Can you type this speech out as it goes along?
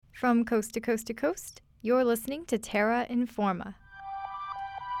From coast to coast to coast, you're listening to Terra Informa.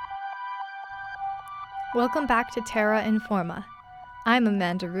 Welcome back to Terra Informa. I'm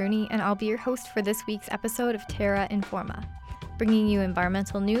Amanda Rooney, and I'll be your host for this week's episode of Terra Informa, bringing you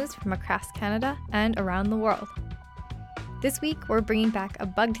environmental news from across Canada and around the world. This week, we're bringing back a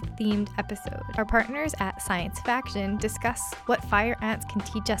bug-themed episode. Our partners at Science Faction discuss what fire ants can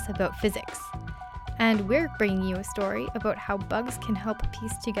teach us about physics. And we're bringing you a story about how bugs can help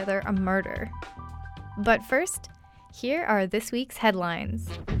piece together a murder. But first, here are this week's headlines.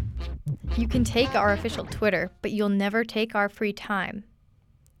 You can take our official Twitter, but you'll never take our free time.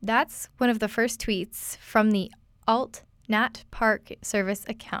 That's one of the first tweets from the Nat Park Service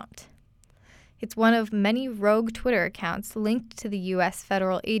account. It's one of many rogue Twitter accounts linked to the U.S.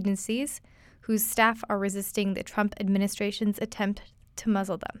 federal agencies whose staff are resisting the Trump administration's attempt to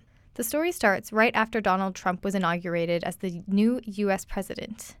muzzle them. The story starts right after Donald Trump was inaugurated as the new U.S.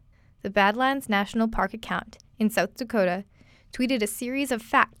 president. The Badlands National Park account in South Dakota tweeted a series of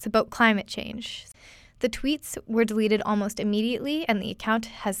facts about climate change. The tweets were deleted almost immediately, and the account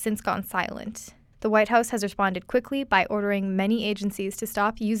has since gone silent. The White House has responded quickly by ordering many agencies to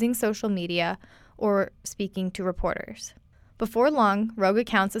stop using social media or speaking to reporters. Before long, rogue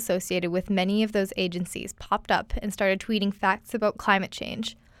accounts associated with many of those agencies popped up and started tweeting facts about climate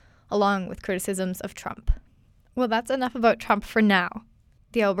change, along with criticisms of Trump. Well, that's enough about Trump for now.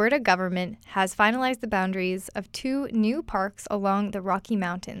 The Alberta government has finalized the boundaries of 2 new parks along the Rocky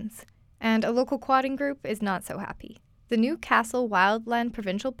Mountains, and a local quadding group is not so happy. The new Castle Wildland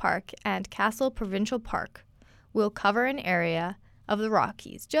Provincial Park and Castle Provincial Park will cover an area of the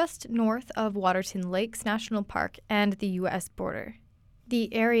Rockies just north of Waterton Lakes National Park and the U.S. border.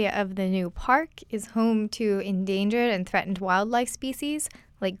 The area of the new park is home to endangered and threatened wildlife species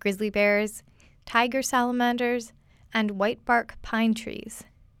like grizzly bears, tiger salamanders, and whitebark pine trees.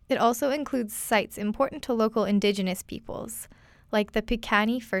 It also includes sites important to local Indigenous peoples, like the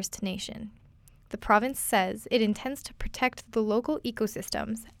Piikani First Nation. The province says it intends to protect the local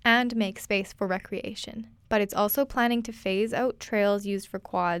ecosystems and make space for recreation, but it's also planning to phase out trails used for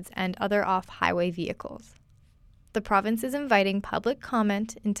quads and other off-highway vehicles. The province is inviting public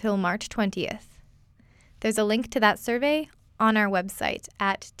comment until March 20th. There's a link to that survey on our website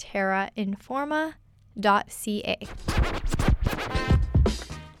at terrainforma.ca.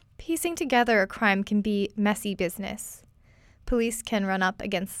 Piecing together a crime can be messy business. Police can run up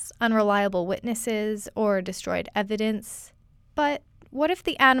against unreliable witnesses or destroyed evidence. But what if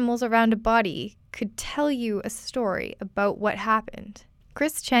the animals around a body could tell you a story about what happened?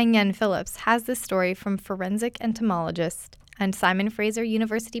 Chris Chang-Yen Phillips has this story from forensic entomologist and Simon Fraser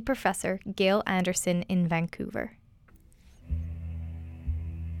University professor Gail Anderson in Vancouver.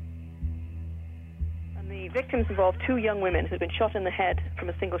 And the victims involved 2 young women who had been shot in the head from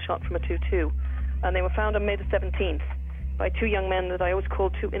a single shot from a .22, and they were found on May the 17th. By 2 young men that I always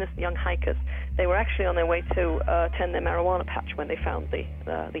called 2 innocent young hikers. They were actually on their way to tend their marijuana patch when they found the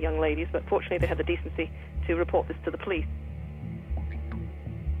young ladies, but fortunately they had the decency to report this to the police.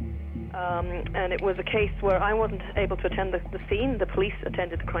 And it was a case where I wasn't able to attend the scene. The police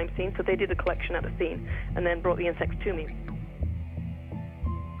attended the crime scene, so they did a collection at the scene and then brought the insects to me.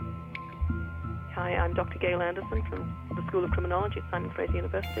 Hi, I'm Dr. Gail Anderson from the School of Criminology at Simon Fraser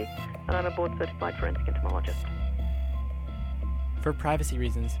University, and I'm a board-certified forensic entomologist. For privacy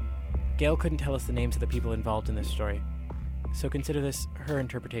reasons, Gail couldn't tell us the names of the people involved in this story, so consider this her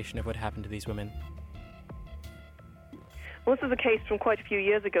interpretation of what happened to these women. Well, this is a case from quite a few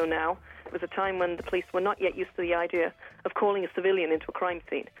years ago now. It was a time when the police were not yet used to the idea of calling a civilian into a crime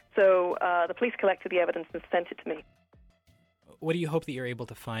scene. So the police collected the evidence and sent it to me. What do you hope that you're able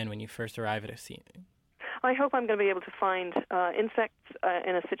to find when you first arrive at a scene? I hope I'm going to be able to find insects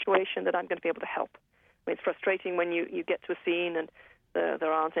in a situation that I'm going to be able to help. I mean, it's frustrating when you get to a scene and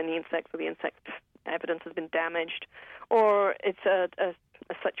there aren't any insects, or the insect evidence has been damaged, or it's a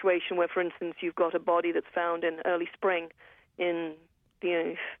situation where, for instance, you've got a body that's found in early spring in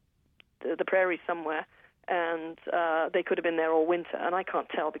the prairies somewhere, and they could have been there all winter, and I can't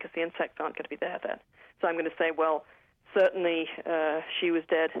tell because the insects aren't going to be there then. So I'm going to say, well, certainly she was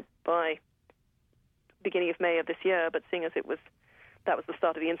dead by beginning of May of this year, but seeing as that was the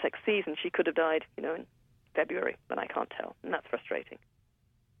start of the insect season, she could have died, in February, but I can't tell, and that's frustrating.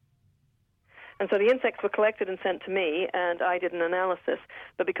 And so the insects were collected and sent to me, and I did an analysis.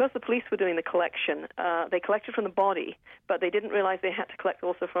 But because the police were doing the collection, they collected from the body, but they didn't realize they had to collect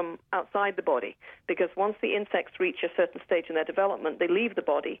also from outside the body, because once the insects reach a certain stage in their development, they leave the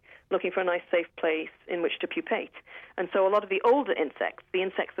body looking for a nice, safe place in which to pupate. And so a lot of the older insects, the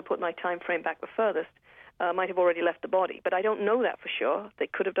insects that put my time frame back the furthest, might have already left the body. But I don't know that for sure. They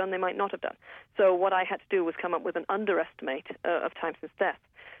could have done, they might not have done. So what I had to do was come up with an underestimate of time since death.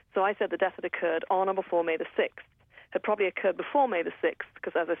 So I said the death had occurred on or before May the 6th. Had probably occurred before May the 6th,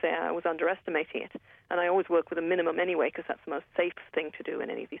 because, as I say, I was underestimating it. And I always work with a minimum anyway, because that's the most safe thing to do in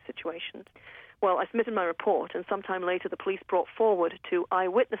any of these situations. Well, I submitted my report, and sometime later the police brought forward 2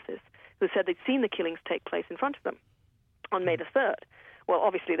 eyewitnesses who said they'd seen the killings take place in front of them on May the 3rd. Well,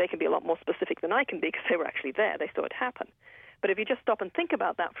 obviously, they can be a lot more specific than I can be, because they were actually there. They saw it happen. But if you just stop and think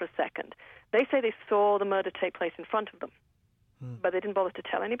about that for a second, they say they saw the murder take place in front of them, but they didn't bother to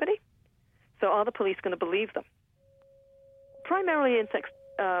tell anybody. So are the police going to believe them? Primarily, insects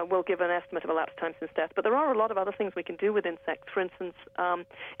will give an estimate of elapsed time since death, but there are a lot of other things we can do with insects. For instance,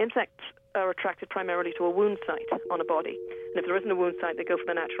 insects are attracted primarily to a wound site on a body. And if there isn't a wound site, they go for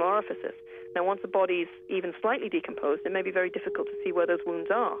the natural orifices. Now, once the body's even slightly decomposed, it may be very difficult to see where those wounds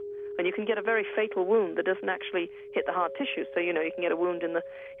are. And you can get a very fatal wound that doesn't actually hit the hard tissues. So, you can get a wound in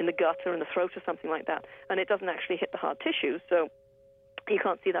the gut or in the throat or something like that, and it doesn't actually hit the hard tissues. So you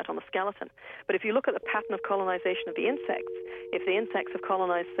can't see that on the skeleton. But if you look at the pattern of colonization of the insects, if the insects have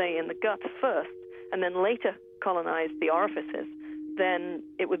colonized, say, in the gut first, and then later colonized the orifices, then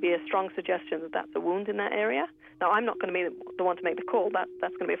it would be a strong suggestion that that's a wound in that area. Now, I'm not going to be the one to make the call.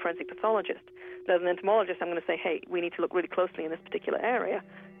 That's going to be a forensic pathologist. But as an entomologist, I'm going to say, hey, we need to look really closely in this particular area,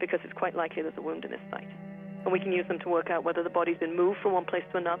 because it's quite likely there's a wound in this site. And we can use them to work out whether the body's been moved from one place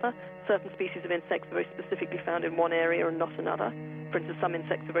to another. Certain species of insects are very specifically found in one area and not another. For instance, some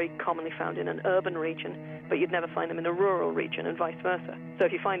insects are very commonly found in an urban region, but you'd never find them in a rural region, and vice versa. So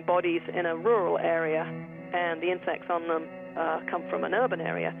if you find bodies in a rural area and the insects on them come from an urban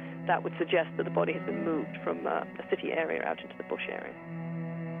area, that would suggest that the body has been moved from a city area out into the bush area.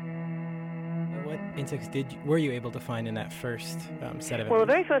 What insects were you able to find in that first set of Well, the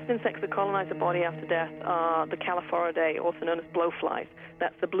very first insects that colonize a body after death are the Calophoridae, also known as blowflies.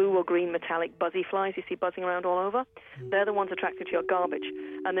 That's the blue or green metallic buzzy flies you see buzzing around all over. They're the ones attracted to your garbage.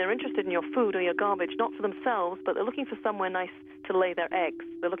 And they're interested in your food or your garbage, not for themselves, but they're looking for somewhere nice to lay their eggs.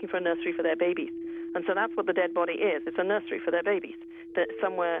 They're looking for a nursery for their babies. And so that's what the dead body is. It's a nursery for their babies.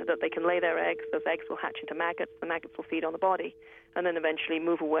 Somewhere that they can lay their eggs. Those eggs will hatch into maggots. The maggots will feed on the body and then eventually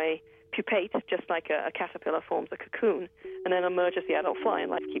move away, pupate, just like a caterpillar forms a cocoon, and then emerge as the adult fly,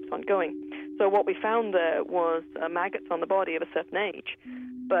 and life keeps on going. So what we found there was maggots on the body of a certain age,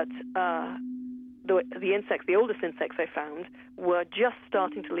 but the insects, the oldest insects I found, were just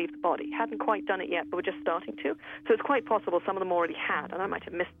starting to leave the body. Hadn't quite done it yet, but were just starting to. So it's quite possible some of them already had, and I might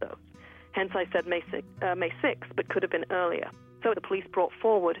have missed those. Hence I said May 6th, but could have been earlier. So the police brought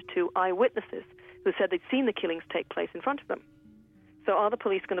forward 2 eyewitnesses who said they'd seen the killings take place in front of them. So are the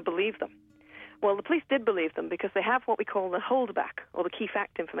police going to believe them? Well, the police did believe them because they have what we call the holdback, or the key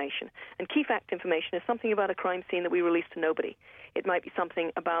fact information. And key fact information is something about a crime scene that we release to nobody. It might be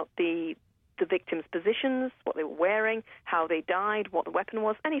something about the victims' positions, what they were wearing, how they died, what the weapon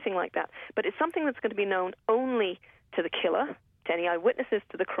was, anything like that. But it's something that's going to be known only to the killer, to any eyewitnesses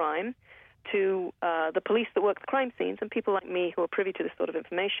to the crime, to the police that work the crime scenes, and people like me who are privy to this sort of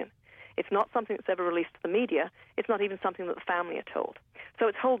information. It's not something that's ever released to the media. It's not even something that the family are told. So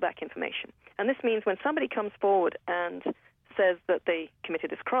it's holdback information. And this means when somebody comes forward and says that they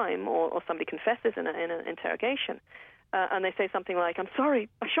committed this crime, or somebody confesses in an interrogation, and they say something like, I'm sorry,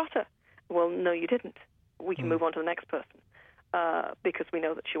 I shot her. Well, no, you didn't. We can move on to the next person because we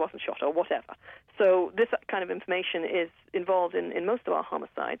know that she wasn't shot or whatever. So this kind of information is involved in most of our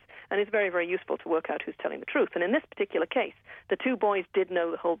homicides, and it's very, very useful to work out who's telling the truth. And in this particular case, the 2 boys did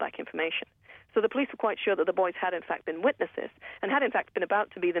know the holdback information. So the police were quite sure that the boys had, in fact, been witnesses and had, in fact, been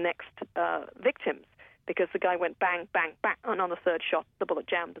about to be the next victims, because the guy went bang, bang, bang, and on the 3rd shot, the bullet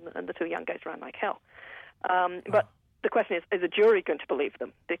jammed, and the 2 young guys ran like hell. But the question is a jury going to believe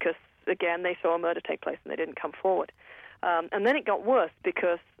them? Because, again, they saw a murder take place and they didn't come forward. And then it got worse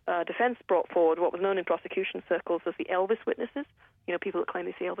because defense brought forward what was known in prosecution circles as the Elvis witnesses. You know, people that claim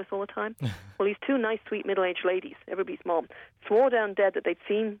they see Elvis all the time. Well, these 2 nice, sweet, middle-aged ladies, everybody's mom, swore down dead that they'd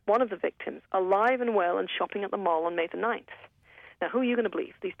seen one of the victims alive and well and shopping at the mall on May the 9th. Now, who are you going to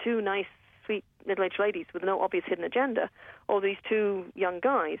believe? These 2 nice, sweet, middle-aged ladies with no obvious hidden agenda, or these 2 young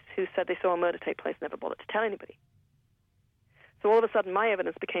guys who said they saw a murder take place and never bothered to tell anybody? So all of a sudden, my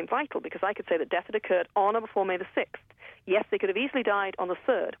evidence became vital because I could say that death had occurred on or before May the 6th. Yes, they could have easily died on the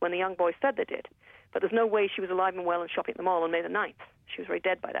 3rd when the young boys said they did, but there's no way she was alive and well and shopping at the mall on May the 9th. She was very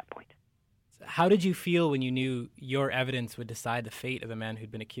dead by that point. How did you feel when you knew your evidence would decide the fate of the man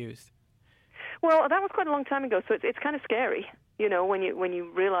who'd been accused? Well, that was quite a long time ago, so it's kind of scary, you know, when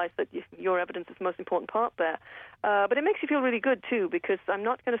you realize that your evidence is the most important part there. But it makes you feel really good, too, because I'm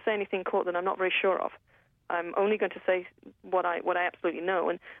not going to say anything in court that I'm not very sure of. I'm only going to say what I absolutely know,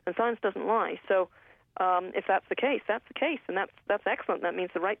 and science doesn't lie. So if that's the case, and that's excellent. That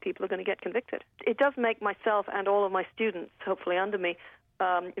means the right people are going to get convicted. It does make myself and all of my students, hopefully under me,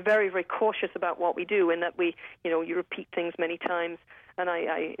 very, very cautious about what we do, in that you repeat things many times, and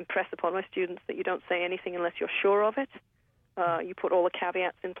I impress upon my students that you don't say anything unless you're sure of it. You put all the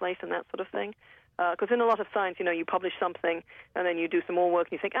caveats in place and that sort of thing. Because in a lot of science, you publish something and then you do some more work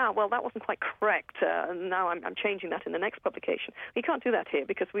and you think, well, that wasn't quite correct. Now I'm changing that in the next publication. You can't do that here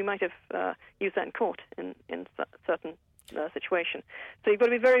because we might have used that in court in certain situation. So you've got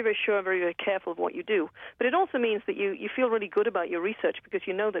to be very, very sure, very, very careful of what you do. But it also means that you feel really good about your research because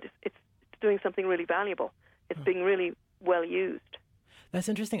you know that it's doing something really valuable. It's being really well used. That's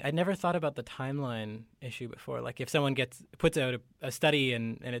interesting. I'd never thought about the timeline issue before. Like if someone puts out a study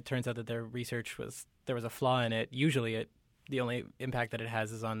and it turns out that their research there was a flaw in it, usually the only impact that it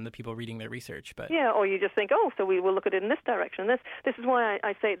has is on the people reading their research. But or you just think, so we will look at it in this direction. This is why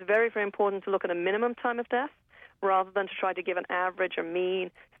I say it's very, very important to look at a minimum time of death rather than to try to give an average or mean,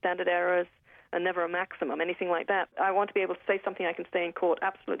 standard errors, and never a maximum, anything like that. I want to be able to say something I can say in court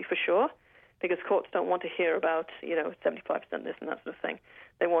absolutely for sure, because courts don't want to hear about, 75% this and that sort of thing.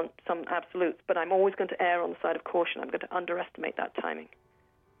 They want some absolutes, but I'm always going to err on the side of caution. I'm going to underestimate that timing.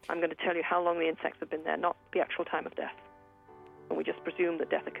 I'm going to tell you how long the insects have been there, not the actual time of death. And we just presume that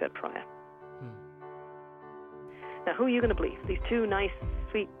death occurred prior. Now, who are you going to believe? These two nice,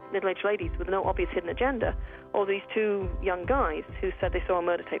 sweet, middle-aged ladies with no obvious hidden agenda, or these two young guys who said they saw a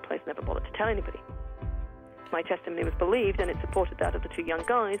murder take place and never bothered to tell anybody? My testimony was believed, and it supported that of the two young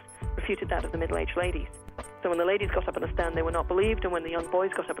guys, refuted that of the middle-aged ladies. So when the ladies got up on the stand, they were not believed, and when the young boys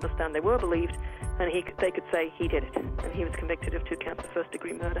got up on the stand, they were believed, and they could say he did it. And he was convicted of 2 counts of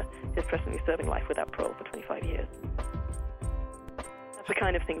first-degree murder, is presently serving life without parole for 25 years. That's the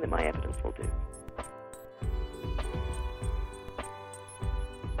kind of thing that my evidence will do.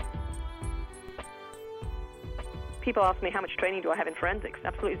 People ask me how much training do I have in forensics.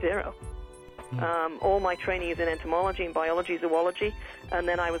 Absolutely zero. All my training is in entomology and biology, zoology, and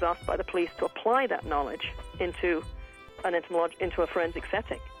then I was asked by the police to apply that knowledge into a forensic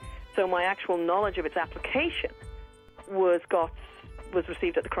setting. So my actual knowledge of its application was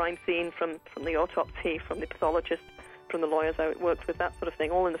received at the crime scene from the autopsy, from the pathologist, from the lawyers I worked with, that sort of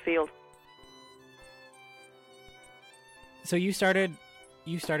thing, all in the field. So you started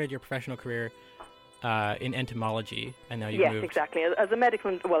your professional career in entomology, and now you've moved. Yes, exactly. As a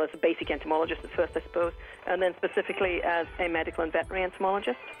medical, as a basic entomologist at first, I suppose, and then specifically as a medical and veterinary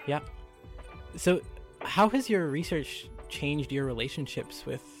entomologist. Yeah. So how has your research changed your relationships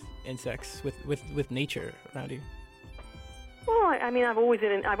with insects, with nature around you? Well, I'm a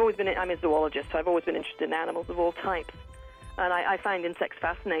zoologist, so I've always been interested in animals of all types. And I find insects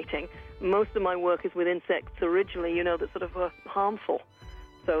fascinating. Most of my work is with insects originally, that sort of are harmful.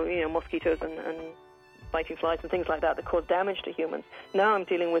 So, mosquitoes and biting flies and things like that cause damage to humans. Now I'm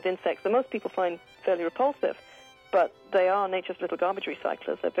dealing with insects that most people find fairly repulsive, but they are nature's little garbage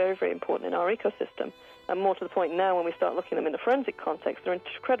recyclers. They're very, very important in our ecosystem. And more to the point now, when we start looking at them in a forensic context, they're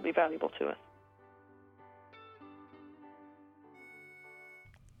incredibly valuable to us.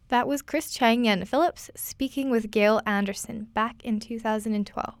 That was Chris Chang-Yen Phillips speaking with Gail Anderson back in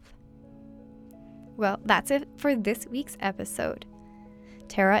 2012. Well, that's it for this week's episode.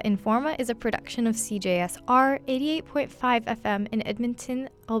 Terra Informa is a production of CJSR 88.5 FM in Edmonton,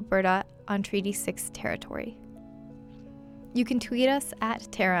 Alberta, on Treaty 6 territory. You can tweet us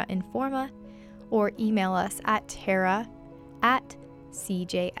at Terra Informa or email us at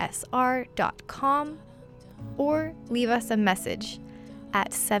terra@cjsr.com or leave us a message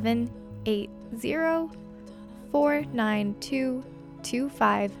at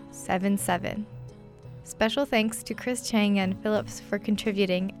 780-492-2577. Special thanks to Chris Chang-Yen Phillips for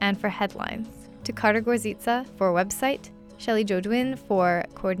contributing and for headlines, to Carter Gorzitza for website, Shelley Jodwin for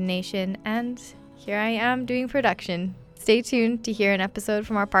coordination, and here I am doing production. Stay tuned to hear an episode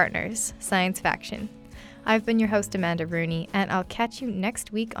from our partners, Science Faction. I've been your host, Amanda Rooney, and I'll catch you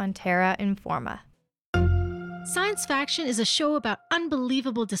next week on Terra Informa. Science Faction is a show about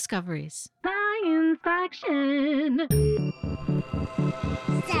unbelievable discoveries. Science Faction!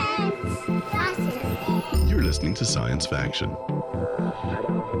 You're listening to Science Faction.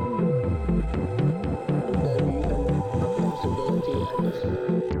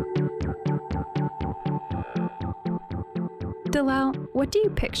 Dalal, what do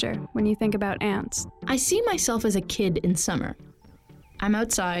you picture when you think about ants? I see myself as a kid in summer. I'm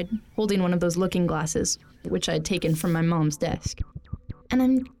outside, holding one of those looking glasses, which I'd taken from my mom's desk. And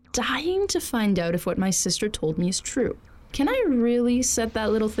I'm dying to find out if what my sister told me is true. Can I really set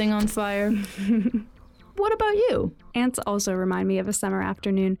that little thing on fire? what about you? Ants also remind me of a summer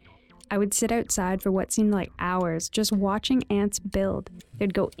afternoon. I would sit outside for what seemed like hours, just watching ants build.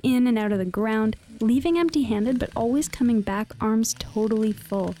 They'd go in and out of the ground, leaving empty-handed, but always coming back arms totally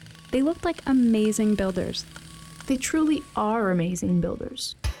full. They looked like amazing builders. They truly are amazing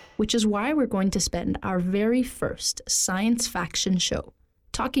builders, which is why we're going to spend our very first science faction show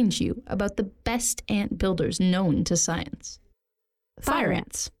talking to you about the best ant builders known to science. Fire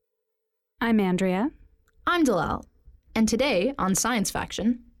ants. I'm Andrea. I'm Dalal. And today on Science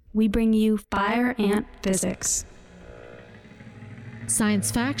Faction, We bring you fire ant physics. Science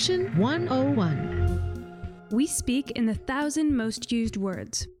Faction 101. We speak in the 1,000 most used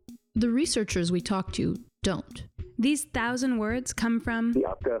words. the researchers we talk to don't. These 1,000 words come from the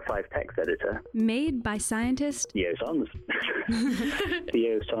Opera 5 text editor. Made by scientist Theo Sanderson.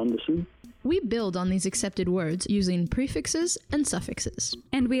 Theo Sanderson. We build on these accepted words using prefixes and suffixes.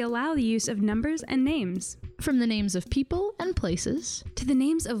 And we allow the use of numbers and names. From the names of people and places to the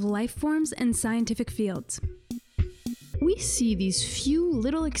names of life forms and scientific fields. We see these few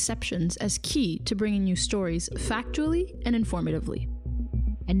little exceptions as key to bringing you stories factually and informatively.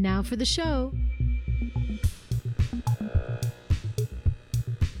 And now for the show.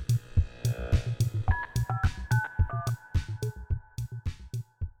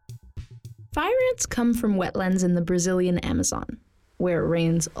 Fire ants come from wetlands in the Brazilian Amazon, where it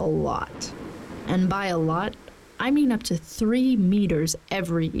rains a lot. And by a lot, I mean up to 3 meters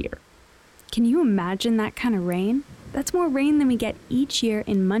every year. Can you imagine that kind of rain? That's more rain than we get each year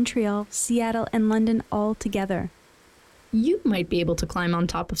in Montreal, Seattle, and London all together. You might be able to climb on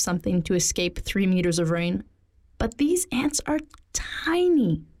top of something to escape 3 meters of rain, but these ants are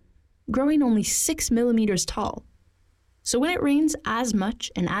tiny, growing only 6 millimeters tall. So when it rains as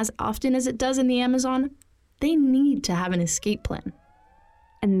much and as often as it does in the Amazon, they need to have an escape plan.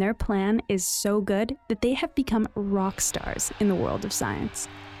 And their plan is so good that they have become rock stars in the world of science.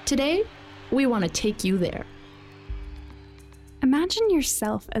 Today, we want to take you there. Imagine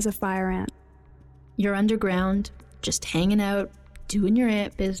yourself as a fire ant. You're underground, just hanging out, doing your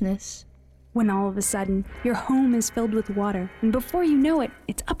ant business. When all of a sudden, your home is filled with water, and before you know it,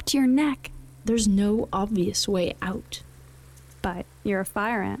 it's up to your neck. There's no obvious way out. But you're a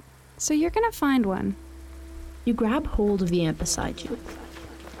fire ant, so you're gonna find one. You grab hold of the ant beside you.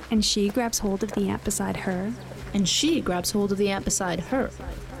 And she grabs hold of the ant beside her. And she grabs hold of the ant beside her.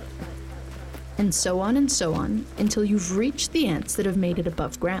 And so on until you've reached the ants that have made it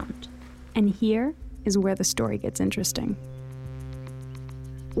above ground. And here is where the story gets interesting.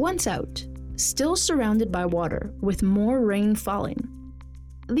 Once out, still surrounded by water with more rain falling,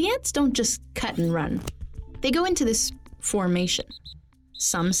 the ants don't just cut and run. They go into this formation.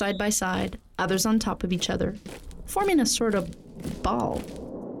 Some side by side, others on top of each other, forming a sort of ball.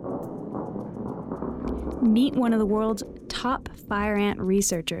 Meet one of the world's top fire ant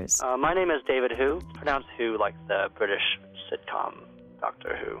researchers. My name is David Who, pronounced Who like the British sitcom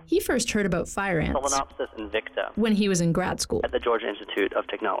Doctor Who. He first heard about fire ants Solenopsis invicta when he was in grad school at the Georgia Institute of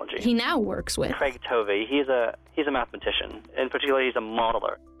Technology. He now works with Craig Tovey. He's a mathematician. In particular, he's a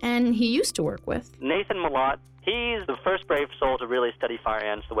modeler. And he used to work with Nathan Malott. He's the first brave soul to really study fire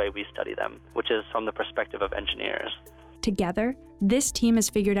ants the way we study them, which is from the perspective of engineers. Together, this team has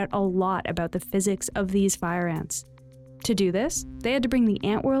figured out a lot about the physics of these fire ants. To do this, they had to bring the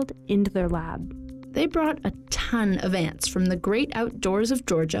ant world into their lab. They brought a ton of ants from the great outdoors of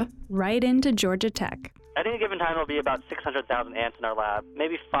Georgia right into Georgia Tech. At any given time, there'll be about 600,000 ants in our lab,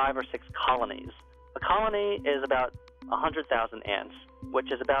 maybe 5 or 6 colonies. A colony is about 100,000 ants,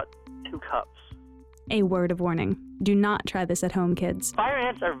 which is about 2 cups. A word of warning. Do not try this at home, kids. Fire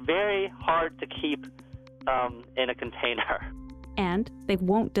ants are very hard to keep in a container. And they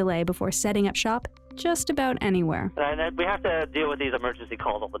won't delay before setting up shop just about anywhere. And we have to deal with these emergency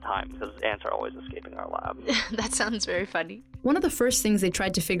calls all the time because ants are always escaping our lab. That sounds very funny. One of the first things they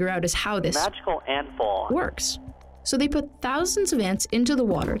tried to figure out is how this magical ant ball works. So they put thousands of ants into the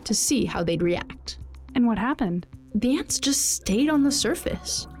water to see how they'd react. And what happened? The ants just stayed on the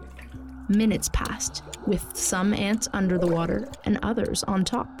surface. Minutes passed, with some ants under the water and others on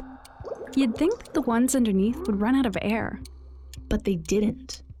top. You'd think that the ones underneath would run out of air. But they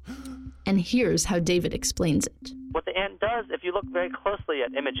didn't. And here's how David explains it. What the ant does, if you look very closely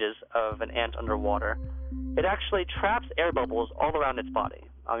at images of an ant underwater, it actually traps air bubbles all around its body.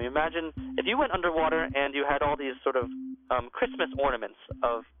 Imagine if you went underwater and you had all these sort of Christmas ornaments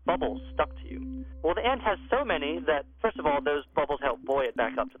of bubbles stuck to you. Well, the ant has so many that, first of all, those bubbles help buoy it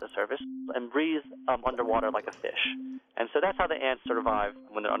back up to the surface and breathe underwater like a fish. And so that's how the ants survive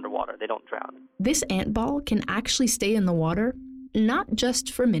when they're underwater. They don't drown. This ant ball can actually stay in the water, not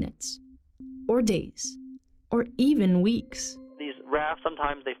just for minutes or days, or even weeks. These rafts,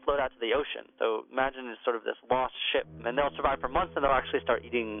 sometimes they float out to the ocean. So imagine it's sort of this lost ship, and they'll survive for months, and they'll actually start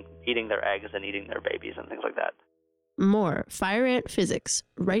eating their eggs and eating their babies and things like that. More Fire Ant Physics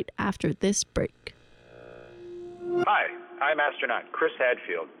right after this break. Hi, I'm astronaut Chris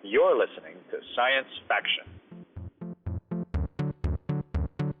Hadfield. You're listening to Science Faction.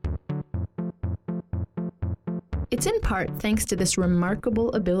 It's in part thanks to this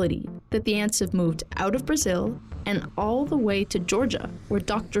remarkable ability that the ants have moved out of Brazil and all the way to Georgia, where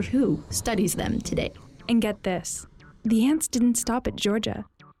Doctor Who studies them today. And get this, the ants didn't stop at Georgia.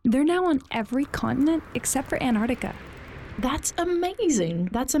 They're now on every continent except for Antarctica. That's amazing.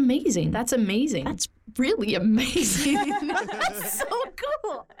 That's amazing. That's amazing. That's really amazing. That's so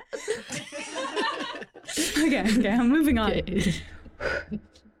cool. Okay, I'm moving on. Okay.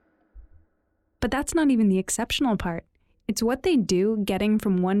 But that's not even the exceptional part. It's what they do getting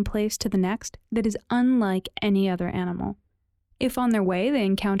from one place to the next that is unlike any other animal. If on their way they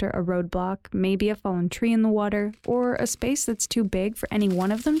encounter a roadblock, maybe a fallen tree in the water, or a space that's too big for any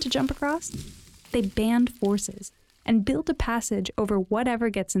one of them to jump across, they band forces and build a passage over whatever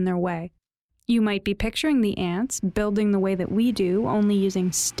gets in their way. You might be picturing the ants building the way that we do, only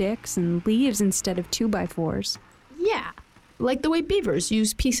using sticks and leaves instead of 2x4s. Yeah, like the way beavers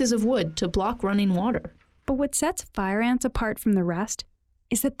use pieces of wood to block running water. But what sets fire ants apart from the rest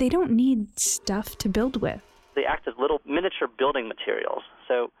is that they don't need stuff to build with. They act as little miniature building materials.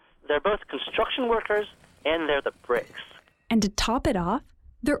 So they're both construction workers and they're the bricks. And to top it off,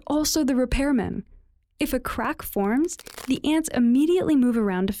 they're also the repairmen. If a crack forms, the ants immediately move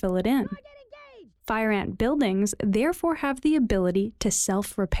around to fill it in. Fire ant buildings therefore have the ability to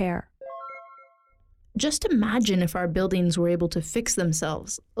self-repair. Just imagine if our buildings were able to fix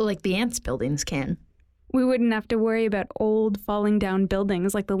themselves, like the ants' buildings can. We wouldn't have to worry about old, falling down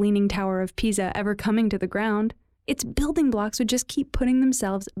buildings like the Leaning Tower of Pisa ever coming to the ground. Its building blocks would just keep putting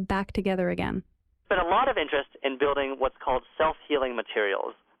themselves back together again. There's been a lot of interest in building what's called self-healing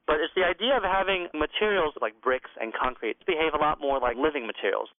materials. But it's the idea of having materials like bricks and concrete behave a lot more like living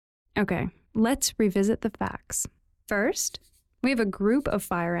materials. Okay, let's revisit the facts. First, we have a group of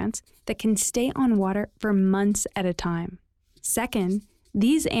fire ants that can stay on water for months at a time. Second,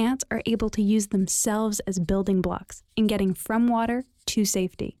 these ants are able to use themselves as building blocks in getting from water to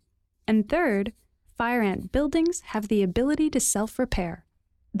safety. And third, fire ant buildings have the ability to self-repair.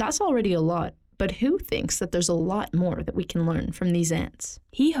 That's already a lot, but who thinks that there's a lot more that we can learn from these ants?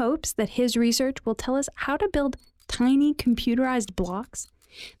 He hopes that his research will tell us how to build tiny computerized blocks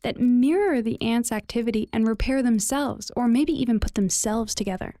that mirror the ants' activity and repair themselves, or maybe even put themselves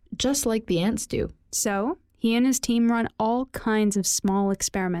together. Just like the ants do. So, he and his team run all kinds of small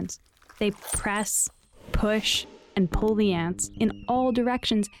experiments. They press, push, and pull the ants in all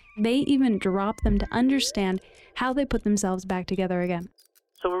directions. They even drop them to understand how they put themselves back together again.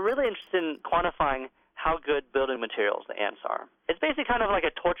 So we're really interested in quantifying how good building materials the ants are. It's basically kind of like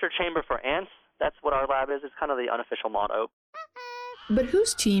a torture chamber for ants. That's what our lab is. It's kind of the unofficial motto. But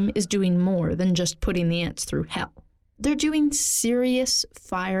whose team is doing more than just putting the ants through hell? They're doing serious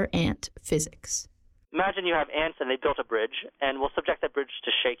fire ant physics. Imagine you have ants and they built a bridge, and we'll subject that bridge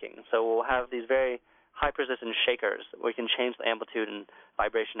to shaking. So we'll have these very high-precision shakers where we can change the amplitude and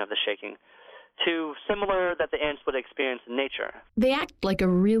vibration of the shaking to similar that the ants would experience in nature. They act like a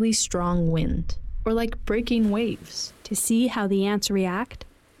really strong wind, or like breaking waves. To see how the ants react,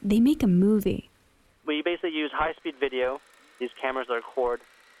 they make a movie. We basically use high-speed video. These cameras that record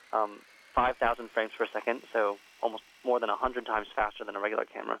 5,000 frames per second, so almost more than 100 times faster than a regular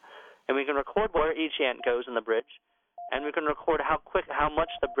camera. And we can record where each ant goes in the bridge, and we can record how much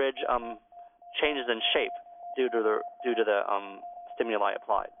the bridge changes in shape due to the stimuli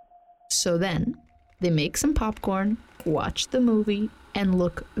applied. So then, they make some popcorn, watch the movie, and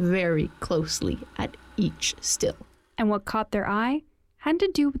look very closely at each still. And what caught their eye had to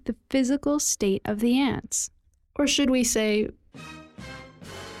do with the physical state of the ants. Or should we say,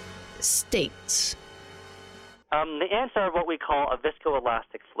 states? The ants are what we call a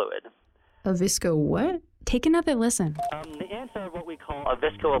viscoelastic fluid. A visco what? Take another listen. The ants are what we call a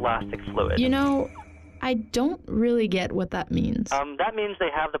viscoelastic fluid. You know, I don't really get what that means. That means they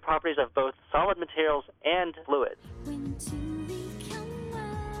have the properties of both solid materials and fluids.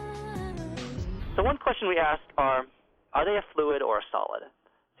 So one question we asked are they a fluid or a solid?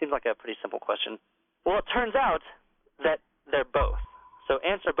 Seems like a pretty simple question. Well, it turns out that they're both. So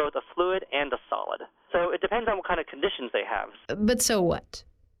ants are both a fluid and a solid. So it depends on what kind of conditions they have. But so what?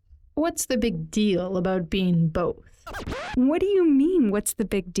 What's the big deal about being both? What do you mean, what's the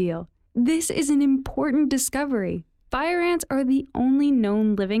big deal? This is an important discovery. Fire ants are the only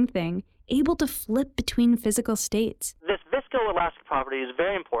known living thing able to flip between physical states. This viscoelastic property is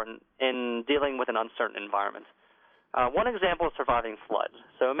very important in dealing with an uncertain environment. One example is surviving floods.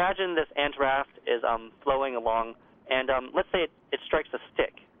 So imagine this ant raft is flowing along, and let's say it strikes a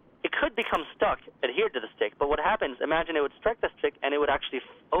stick. It could become stuck, adhered to the stick, but what happens, imagine it would strike the stick, and it would actually,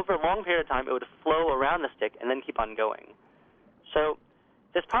 over a long period of time, it would flow around the stick and then keep on going. So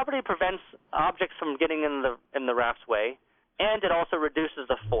this property prevents objects from getting in the raft's way, and it also reduces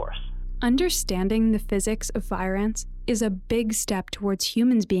the force. Understanding the physics of fire ants is a big step towards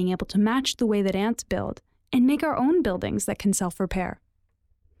humans being able to match the way that ants build and make our own buildings that can self-repair.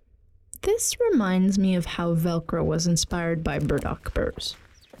 This reminds me of how Velcro was inspired by burdock burrs.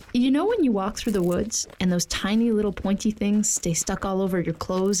 You know when you walk through the woods and those tiny little pointy things stay stuck all over your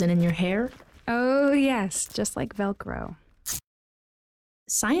clothes and in your hair? Oh yes, just like Velcro.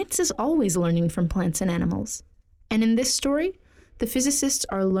 Science is always learning from plants and animals. And in this story, the physicists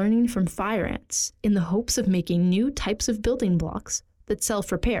are learning from fire ants in the hopes of making new types of building blocks that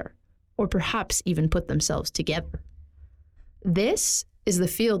self-repair, or perhaps even put themselves together. This is the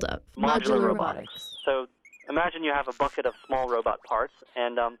field of modular robotics. So imagine you have a bucket of small robot parts,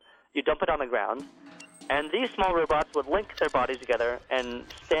 and you dump it on the ground, and these small robots would link their bodies together and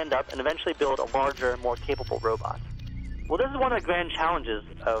stand up and eventually build a larger, more capable robot. Well, this is one of the grand challenges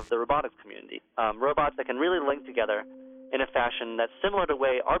of the robotics community. Robots that can really link together in a fashion that's similar to the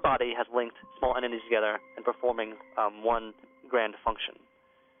way our body has linked small entities together and performing one grand function.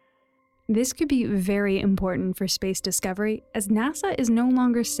 This could be very important for space discovery, as NASA is no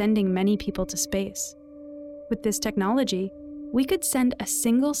longer sending many people to space. With this technology, we could send a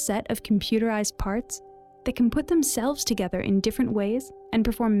single set of computerized parts that can put themselves together in different ways and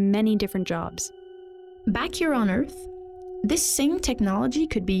perform many different jobs. Back here on Earth, this same technology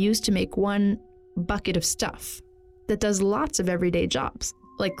could be used to make one bucket of stuff that does lots of everyday jobs,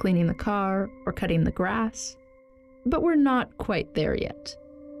 like cleaning the car or cutting the grass. But we're not quite there yet.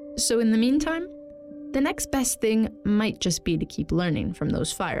 So in the meantime, the next best thing might just be to keep learning from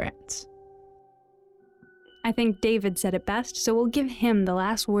those fire ants. I think David said it best, so we'll give him the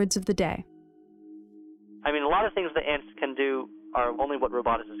last words of the day. I mean, a lot of things that ants can do are only what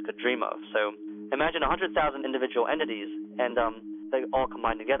roboticists could dream of. So imagine 100,000 individual entities, and they all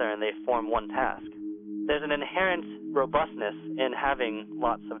combine together and they form one task. There's an inherent robustness in having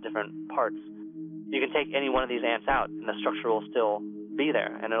lots of different parts. You can take any one of these ants out, and the structure will still be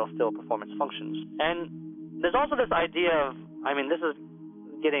there, and it'll still perform its functions. And there's also this idea of, I mean, this is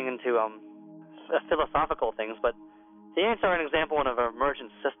getting into philosophical things, but the ants are an example of an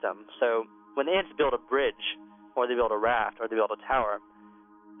emergent system. So when the ants build a bridge, or they build a raft, or they build a tower,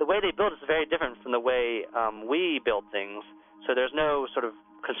 the way they build is very different from the way we build things. So there's no sort of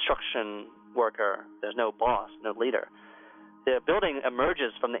construction worker, there's no boss, no leader. The building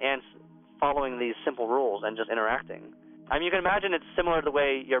emerges from the ants following these simple rules and just interacting. I mean, you can imagine it's similar to the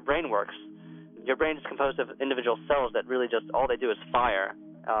way your brain works. Your brain is composed of individual cells that really just, all they do is fire,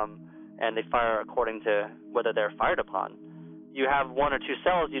 and they fire according to whether they're fired upon. You have one or two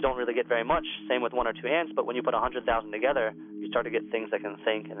cells, you don't really get very much, same with one or two ants, but when you put 100,000 together, you start to get things that can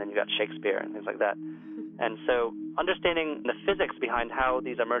think, and then you got Shakespeare and things like that. And so understanding the physics behind how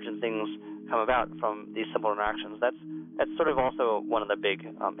these emergent things come about from these simple interactions, that's sort of also one of the big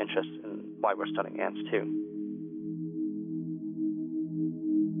interests in why we're studying ants too.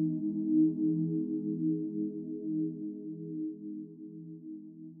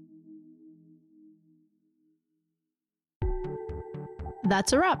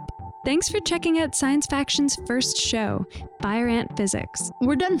 That's a wrap. Thanks for checking out Science Faction's first show, Fire Ant Physics.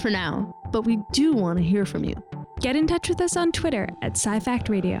 We're done for now, but we do want to hear from you. Get in touch with us on Twitter at SciFact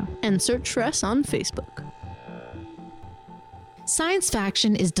Radio. And search for us on Facebook. Science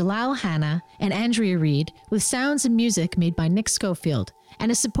Faction is Dalal Hanna and Andrea Reed, with sounds and music made by Nick Schofield, and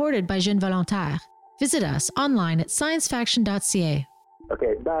is supported by Jeune Volontaire. Visit us online at sciencefaction.ca.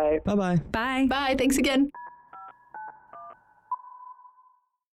 Okay, bye. Bye-bye. Bye. Bye, thanks again.